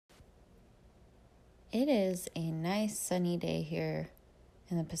It is a nice sunny day here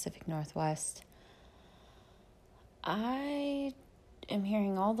in the Pacific Northwest. I am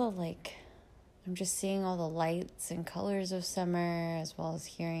hearing I'm just seeing all the lights and colors of summer, as well as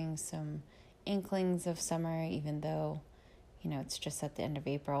hearing some inklings of summer, even though, it's just at the end of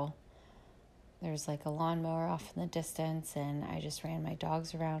April. There's like a lawnmower off in the distance, and I just ran my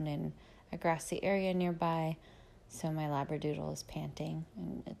dogs around in a grassy area nearby, so my Labradoodle is panting,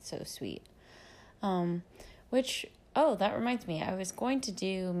 and it's so sweet. That reminds me, I was going to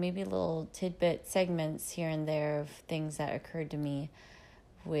do maybe little tidbit segments here and there of things that occurred to me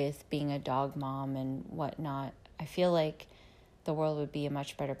with being a dog mom and whatnot. I feel like the world would be a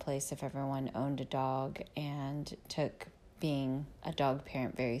much better place if everyone owned a dog and took being a dog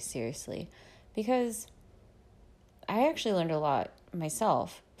parent very seriously, because I actually learned a lot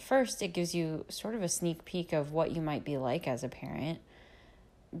myself. First, it gives you sort of a sneak peek of what you might be like as a parent,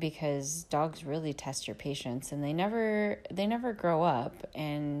 because dogs really test your patience, and they never grow up,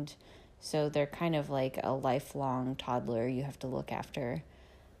 and so they're kind of like a lifelong toddler you have to look after.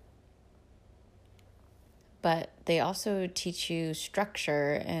 But they also teach you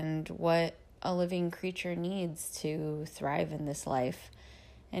structure and what a living creature needs to thrive in this life.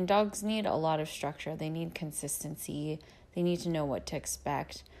 And dogs need a lot of structure. They need consistency. They need to know what to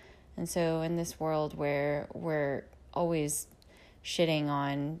expect. And so in this world where we're always shitting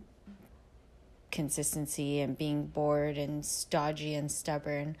on consistency and being bored and stodgy and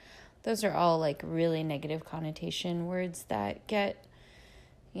stubborn, those are all like really negative connotation words that get,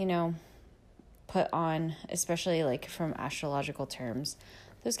 put on, especially like from astrological terms,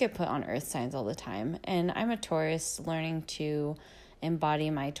 those get put on earth signs all the time. And I'm a Taurus, learning to embody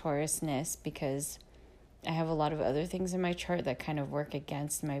my Taurusness, because I have a lot of other things in my chart that kind of work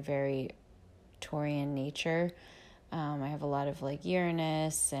against my very Taurian nature. I have a lot of like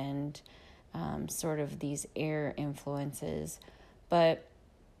Uranus and sort of these air influences. But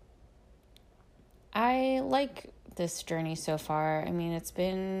I like this journey so far. I mean, it's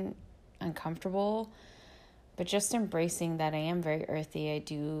been uncomfortable, but just embracing that I am very earthy. I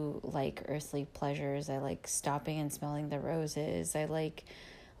do like earthly pleasures. I like stopping and smelling the roses. I like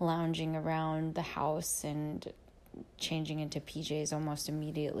lounging around the house and changing into PJs almost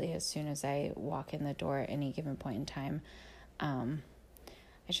immediately as soon as I walk in the door at any given point in time.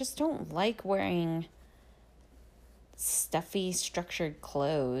 I just don't like wearing stuffy, structured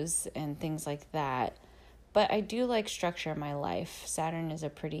clothes and things like that. But I do like structure in my life. Saturn is a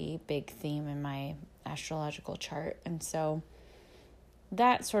pretty big theme in my astrological chart. And so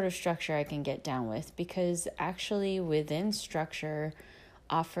that sort of structure I can get down with, because actually within structure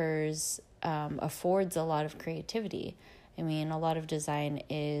affords a lot of creativity. I mean, a lot of design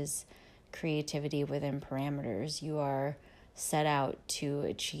is creativity within parameters. You are set out to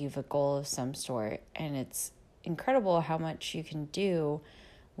achieve a goal of some sort, and it's incredible how much you can do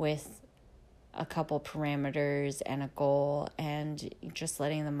with a couple parameters and a goal, and just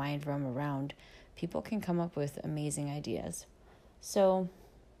letting the mind roam around. People can come up with amazing ideas. So,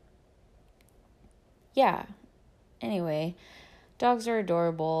 yeah. Anyway, dogs are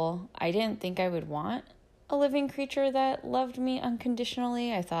adorable. I didn't think I would want a living creature that loved me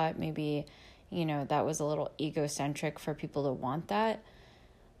unconditionally. I thought maybe, that was a little egocentric for people to want that.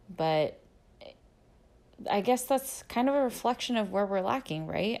 But I guess that's kind of a reflection of where we're lacking,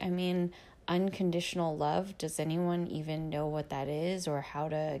 right? I mean, unconditional love, does anyone even know what that is, or how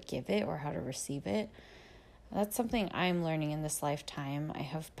to give it, or how to receive it? That's something I'm learning in this lifetime. I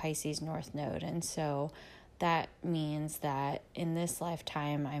have Pisces North Node, and so that means that in this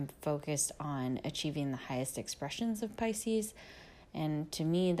lifetime I'm focused on achieving the highest expressions of Pisces. And to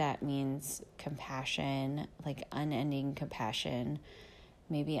me that means compassion, like unending compassion,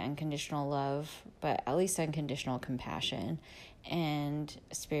 maybe unconditional love, but at least unconditional compassion, and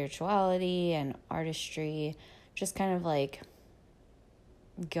spirituality and artistry, just kind of like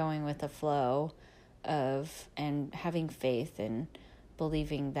going with the flow of, and having faith and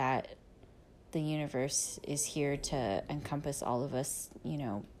believing that the universe is here to encompass all of us,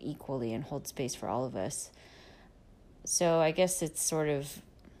 equally, and hold space for all of us. So I guess it's sort of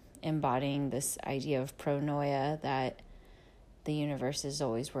embodying this idea of pronoia, that the universe is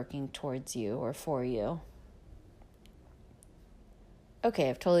always working towards you or for you. Okay,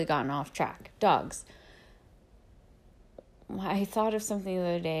 I've totally gotten off track. Dogs. I thought of something the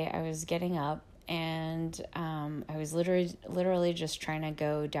other day. I was getting up, and I was literally just trying to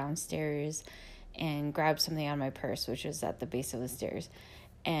go downstairs and grab something out of my purse, which is at the base of the stairs.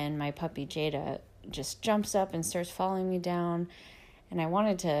 And my puppy Jada just jumps up and starts following me down. And I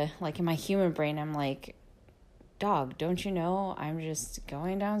wanted to, like, in my human brain, I'm like, dog, don't you know I'm just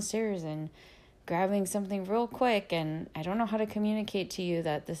going downstairs and grabbing something real quick, and I don't know how to communicate to you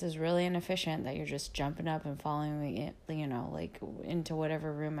that this is really inefficient, that you're just jumping up and following me, like into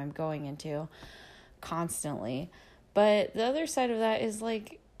whatever room I'm going into constantly. But the other side of that is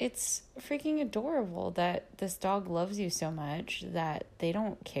like, it's freaking adorable that this dog loves you so much that they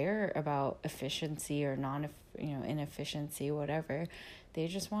don't care about efficiency or inefficiency, whatever. They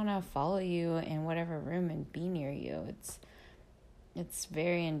just want to follow you in whatever room and be near you. It's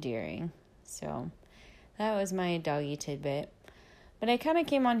very endearing. So that was my doggy tidbit. But I kind of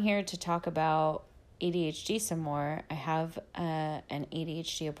came on here to talk about ADHD some more. I have an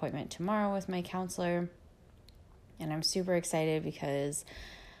ADHD appointment tomorrow with my counselor, and I'm super excited because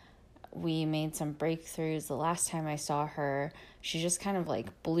we made some breakthroughs. The last time I saw her, she just kind of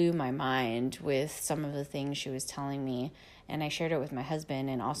like blew my mind with some of the things she was telling me, and I shared it with my husband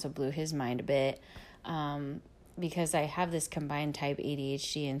and also blew his mind a bit, because I have this combined type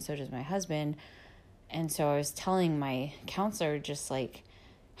ADHD and so does my husband. And so I was telling my counselor just like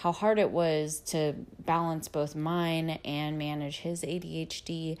how hard it was to balance both mine and manage his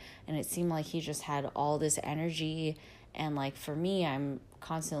ADHD. And it seemed like he just had all this energy. And like for me, I'm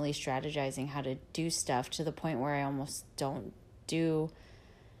constantly strategizing how to do stuff to the point where I almost don't do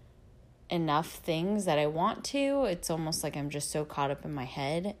enough things that I want to. It's almost like I'm just so caught up in my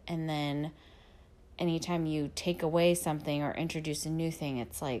head. And then anytime you take away something or introduce a new thing,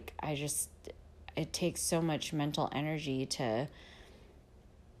 it's like it takes so much mental energy to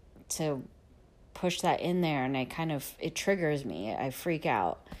push that in there, and it triggers me. I freak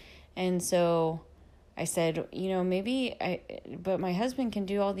out. And so I said, but my husband can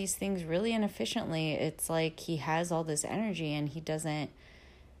do all these things really inefficiently. It's like he has all this energy and he doesn't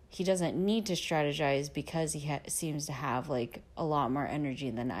need to strategize because he seems to have like a lot more energy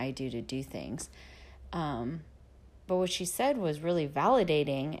than I do to do things. But what she said was really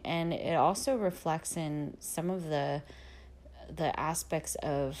validating, and it also reflects in some of the aspects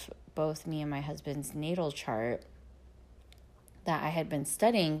of both me and my husband's natal chart that I had been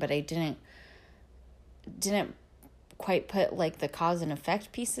studying, but I didn't quite put like the cause and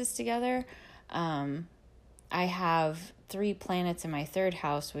effect pieces together. I have 3 planets in my 3rd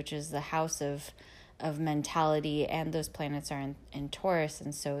house, which is the house of mentality, and those planets are in Taurus,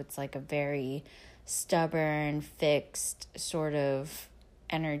 and so it's like a very stubborn, fixed sort of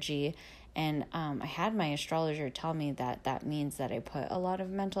energy. And I had my astrologer tell me that means that I put a lot of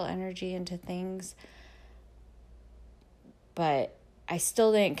mental energy into things, but I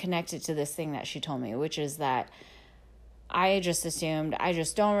still didn't connect it to this thing that she told me, which is that I just assumed I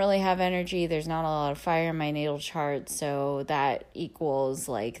just don't really have energy. There's not a lot of fire in my natal chart, so that equals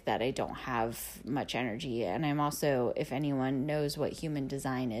like that I don't have much energy. And I'm also, if anyone knows what human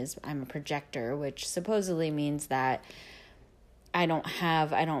design is, I'm a projector, which supposedly means that I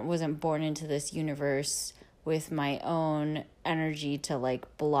wasn't born into this universe with my own energy to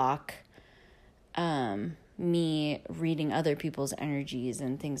like block me reading other people's energies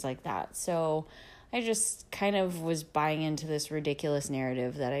and things like that. So I just kind of was buying into this ridiculous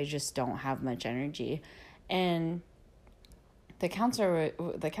narrative that I just don't have much energy. And the counselor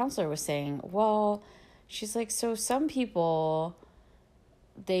was saying, well, she's like, so some people,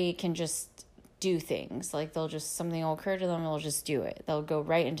 they can just do things. Like something will occur to them, they'll just do it. They'll go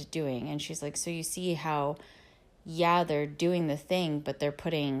right into doing. And she's like, so you see how, yeah, they're doing the thing, but they're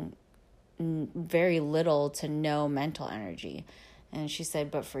putting very little to no mental energy. And she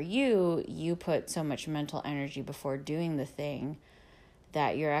said, but for you put so much mental energy before doing the thing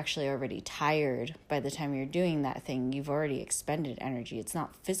that you're actually already tired by the time you're doing that thing. You've already expended energy. It's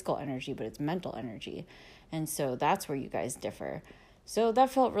not physical energy, but it's mental energy. And so that's where you guys differ. So that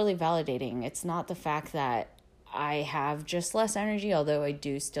felt really validating. It's not the fact that I have just less energy, although I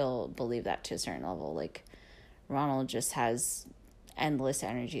do still believe that to a certain level. Like Ronald just has endless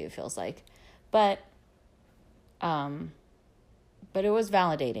energy, it feels like. But it was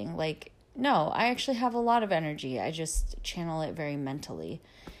validating. Like, no, I actually have a lot of energy. I just channel it very mentally.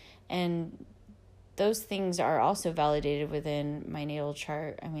 And those things are also validated within my natal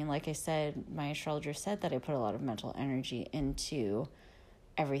chart. I mean, like I said, my astrologer said that I put a lot of mental energy into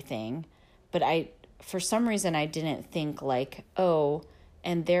everything. But for some reason, I didn't think like, oh,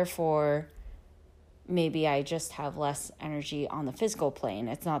 and therefore maybe I just have less energy on the physical plane.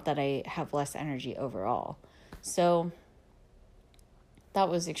 It's not that I have less energy overall. So that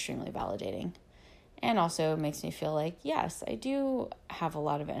was extremely validating, and also makes me feel like, yes, I do have a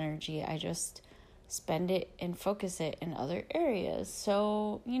lot of energy. I just spend it and focus it in other areas.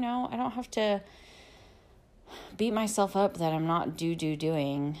 So, I don't have to beat myself up that I'm not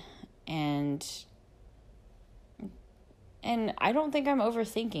doing. And And I don't think I'm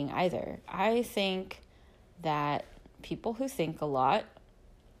overthinking either. I think that people who think a lot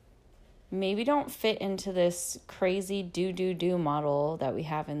maybe don't fit into this crazy do model that we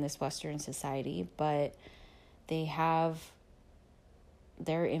have in this Western society, but they're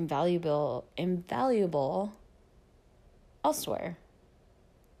invaluable elsewhere.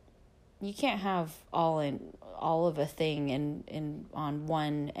 You can't have all of a thing in on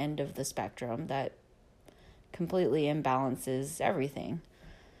one end of the spectrum that completely imbalances everything.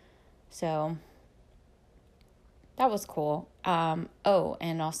 So that was cool.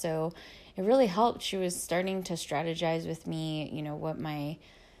 And also it really helped. She was starting to strategize with me, what my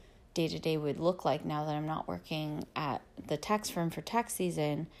day-to-day would look like now that I'm not working at the tax firm for tax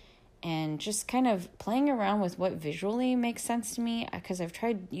season, and just kind of playing around with what visually makes sense to me, because I've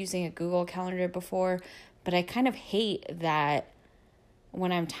tried using a Google Calendar before, but I kind of hate that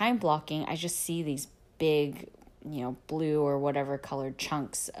when I'm time blocking, I just see these big, blue or whatever colored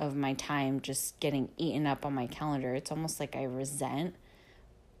chunks of my time just getting eaten up on my calendar. It's almost like I resent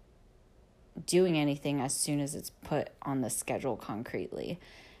doing anything as soon as it's put on the schedule concretely.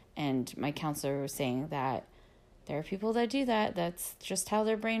 And my counselor was saying that there are people that do that. That's just how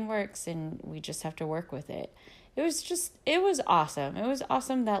their brain works, and we just have to work with it. It was awesome. It was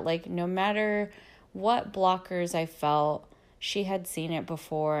awesome that, no matter what blockers I felt, she had seen it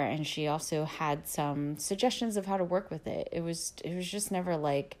before, and she also had some suggestions of how to work with it. It was just never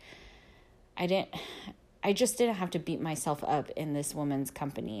I just didn't have to beat myself up in this woman's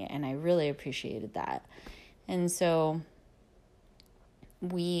company, and I really appreciated that. And so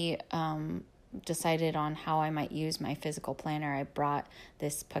we decided on how I might use my physical planner. I brought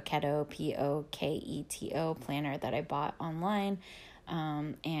this Poketo, Poketo planner that I bought online,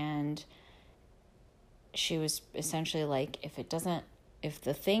 and she was essentially like, if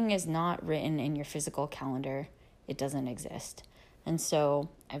the thing is not written in your physical calendar, it doesn't exist. And so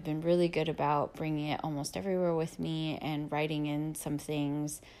I've been really good about bringing it almost everywhere with me and writing in some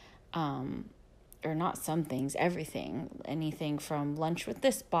things, or not some things, everything, anything from lunch with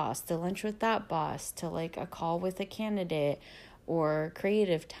this boss to lunch with that boss to a call with a candidate or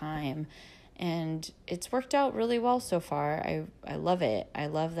creative time. And it's worked out really well so far. I love it. I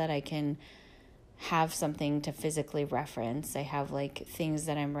love that I can have something to physically reference. I have things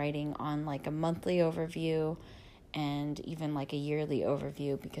that I'm writing on a monthly overview and even a yearly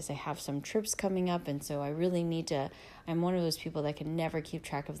overview, because I have some trips coming up, and so I really need to, I'm one of those people that can never keep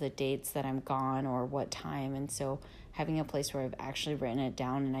track of the dates that I'm gone or what time, and so having a place where I've actually written it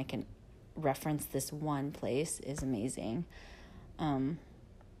down and I can reference this one place is amazing. But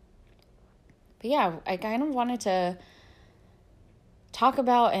yeah, I kind of wanted to talk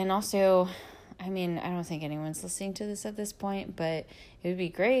about, and also, I don't think anyone's listening to this at this point, but it would be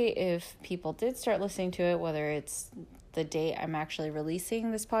great if people did start listening to it, whether it's the date I'm actually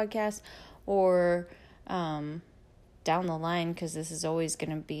releasing this podcast or down the line, because this is always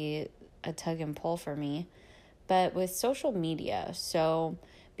going to be a tug and pull for me. But with social media, so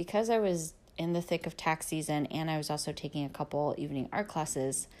because I was in the thick of tax season and I was also taking a couple evening art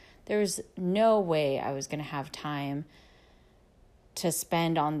classes, there was no way I was going to have time to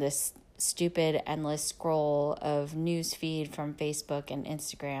spend on this stupid endless scroll of news feed from Facebook and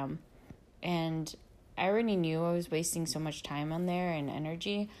Instagram. And I already knew I was wasting so much time on there and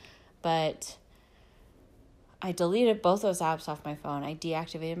energy, but I deleted both those apps off my phone. I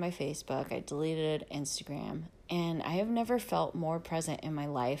deactivated my Facebook. I deleted Instagram, and I have never felt more present in my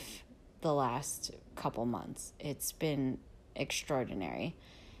life the last couple months. It's been extraordinary.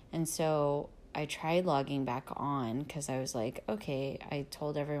 And so I tried logging back on because I was like, okay, I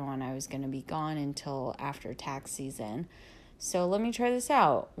told everyone I was going to be gone until after tax season. So let me try this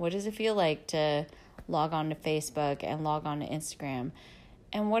out. What does it feel like to log on to Facebook and log on to Instagram?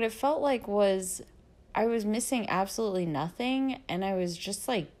 And what it felt like was I was missing absolutely nothing. And I was just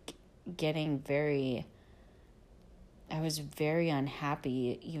I was very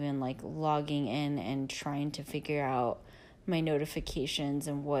unhappy, even logging in and trying to figure out my notifications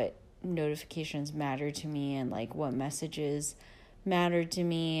and what notifications matter to me and what messages matter to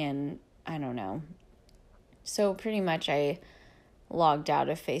me, and I don't know. So pretty much I logged out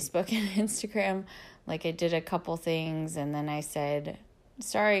of Facebook and Instagram. I did a couple things, and then I said,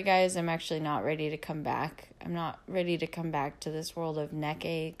 sorry guys, I'm actually not ready to come back. I'm not ready to come back to this world of neck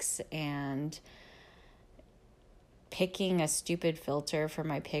aches and picking a stupid filter for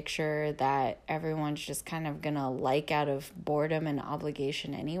my picture that everyone's just kind of gonna out of boredom and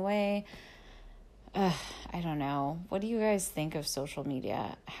obligation anyway. I don't know. What do you guys think of social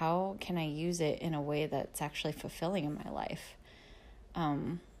media? How can I use it in a way that's actually fulfilling in my life?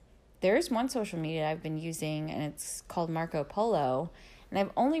 there's one social media I've been using, and it's called Marco Polo, and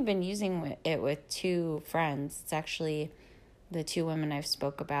I've only been using it with 2 friends. It's actually the 2 women I've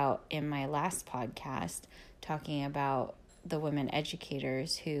spoke about in my last podcast, talking about the women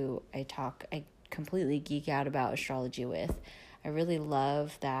educators who I completely geek out about astrology with. I really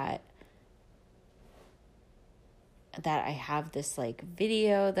love that I have this like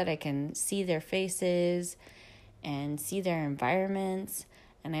video that I can see their faces and see their environments.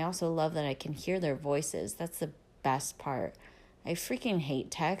 And I also love that I can hear their voices. That's the best part. I freaking hate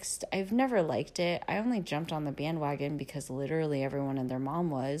text. I've never liked it. I only jumped on the bandwagon because literally everyone and their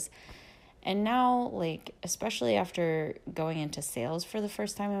mom was. And now, like, especially after going into sales for the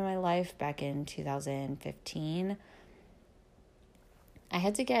first time in my life back in 2015, I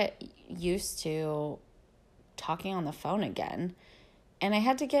had to get used to talking on the phone again. And I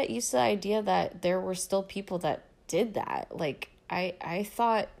had to get used to the idea that there were still people that did that. Like, I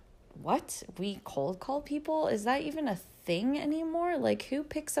thought, what? We cold call people? Is that even a thing anymore? Like, who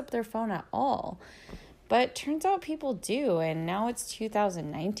picks up their phone at all? But turns out people do, and now it's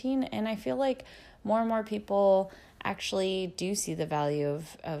 2019, and I feel like more and more people actually do see the value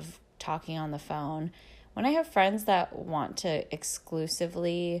of talking on the phone. When I have friends that want to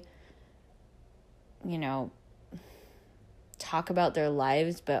exclusively, talk about their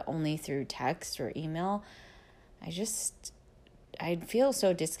lives, but only through text or email, I feel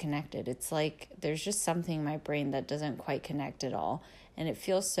so disconnected. It's like there's just something in my brain that doesn't quite connect at all, and it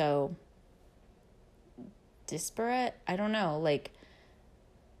feels so disparate. I don't know, like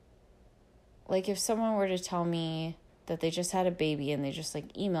if someone were to tell me that they just had a baby and they just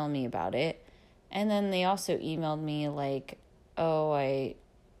like emailed me about it, and then they also emailed me like, oh, I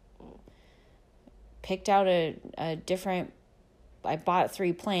picked out a different, I bought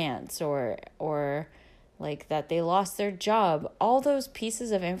 3 plants, or like that they lost their job, all those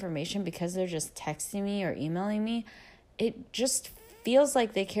pieces of information, because they're just texting me or emailing me, it just feels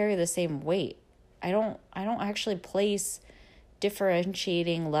like they carry the same weight. I don't actually place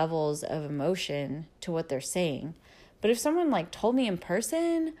differentiating levels of emotion to what they're saying. But if someone like told me in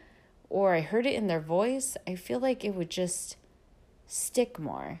person or I heard it in their voice, I feel like it would just stick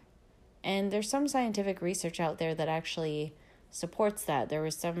more. And there's some scientific research out there that actually supports that. There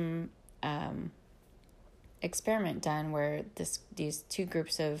was some experiment done where these 2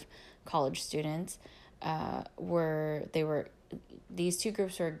 groups of college students these 2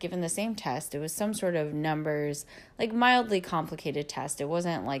 groups were given the same test. It was some sort of numbers, like mildly complicated test. It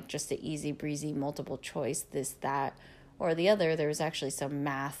wasn't like just the easy breezy multiple choice, this, that, or the other. There was actually some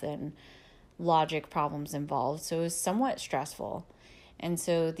math and logic problems involved. So it was somewhat stressful. And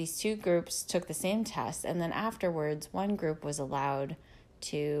so these 2 groups took the same test. And then afterwards, one group was allowed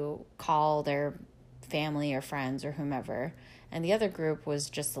to call their family or friends or whomever. And the other group was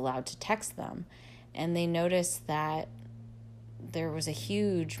just allowed to text them. And they noticed that there was a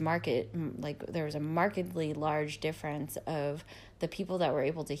huge there was a markedly large difference of the people that were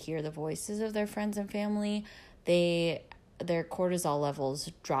able to hear the voices of their friends and family. Their cortisol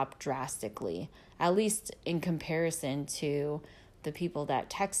levels dropped drastically, at least in comparison to the people that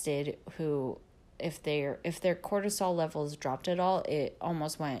texted, who, if their cortisol levels dropped at all, it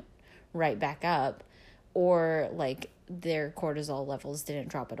almost went right back up, or like their cortisol levels didn't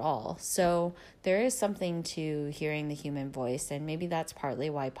drop at all. So there is something to hearing the human voice, and maybe that's partly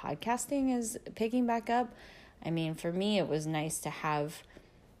why podcasting is picking back up. I mean, for me, it was nice to have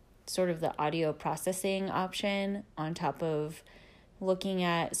sort of the audio processing option on top of looking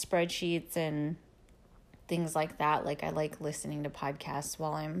at spreadsheets and things like that. Like, I like listening to podcasts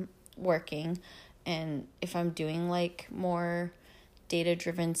while I'm working, and if I'm doing like more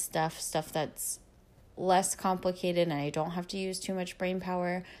data-driven stuff that's less complicated and I don't have to use too much brain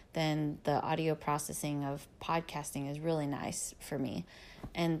power, then the audio processing of podcasting is really nice for me.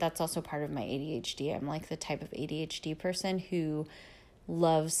 And that's also part of my ADHD. I'm like the type of ADHD person who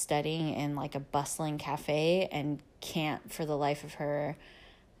loves studying in like a bustling cafe and can't for the life of her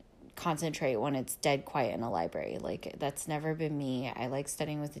concentrate when it's dead quiet in a library. Like, that's never been me. I like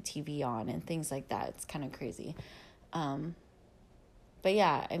studying with the TV on and things like that. It's kind of crazy. But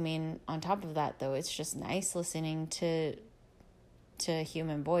yeah, I mean, on top of that, though, it's just nice listening to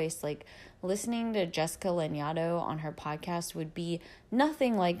human voice. Like, listening to Jessica Lanyadoo on her podcast would be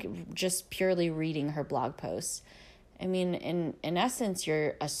nothing like just purely reading her blog posts. I mean, in essence,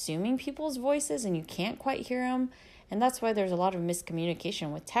 you're assuming people's voices and you can't quite hear them. And that's why there's a lot of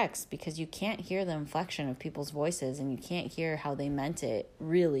miscommunication with text, because you can't hear the inflection of people's voices and you can't hear how they meant it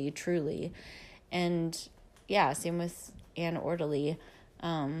really, truly. And yeah, same with Anne Orderly.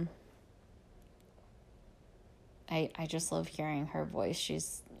 I just love hearing her voice.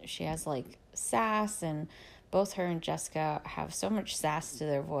 She's she has like sass, and both her and Jessica have so much sass to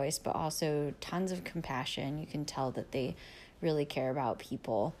their voice, but also tons of compassion. You can tell that they really care about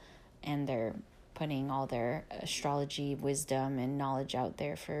people, and they're putting all their astrology wisdom and knowledge out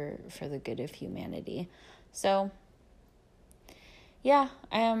there for the good of humanity. So yeah,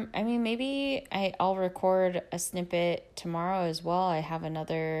 I mean, maybe I'll record a snippet tomorrow as well. I have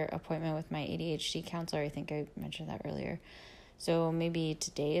another appointment with my ADHD counselor. I think I mentioned that earlier. So maybe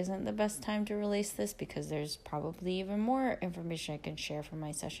today isn't the best time to release this, because there's probably even more information I can share from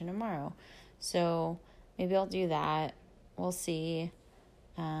my session tomorrow. So maybe I'll do that. We'll see.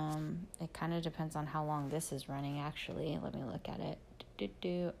 It kind of depends on how long this is running, actually. Let me look at it.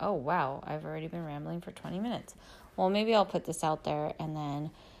 Oh, wow. I've already been rambling for 20 minutes. Well, maybe I'll put this out there, and then,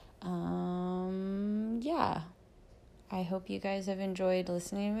 yeah. I hope you guys have enjoyed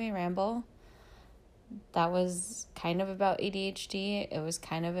listening to me ramble. That was kind of about ADHD. It was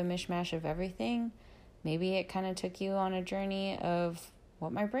kind of a mishmash of everything. Maybe it kind of took you on a journey of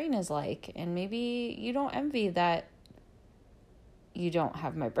what my brain is like, and maybe you don't envy that you don't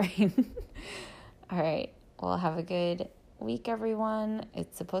have my brain. All right. Well, have a good week, everyone.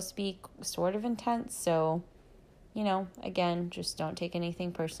 It's supposed to be sort of intense, so, again, just don't take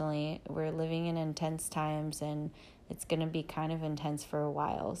anything personally. We're living in intense times, and it's going to be kind of intense for a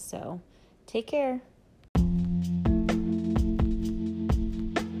while, so take care.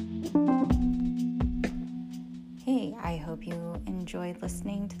 Hey, I hope you enjoyed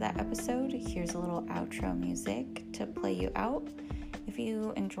listening to that episode. Here's a little outro music to play you out. If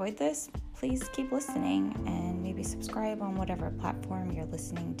you enjoyed this, please keep listening, and maybe subscribe on whatever platform you're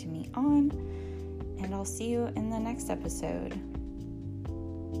listening to me on. And I'll see you in the next episode.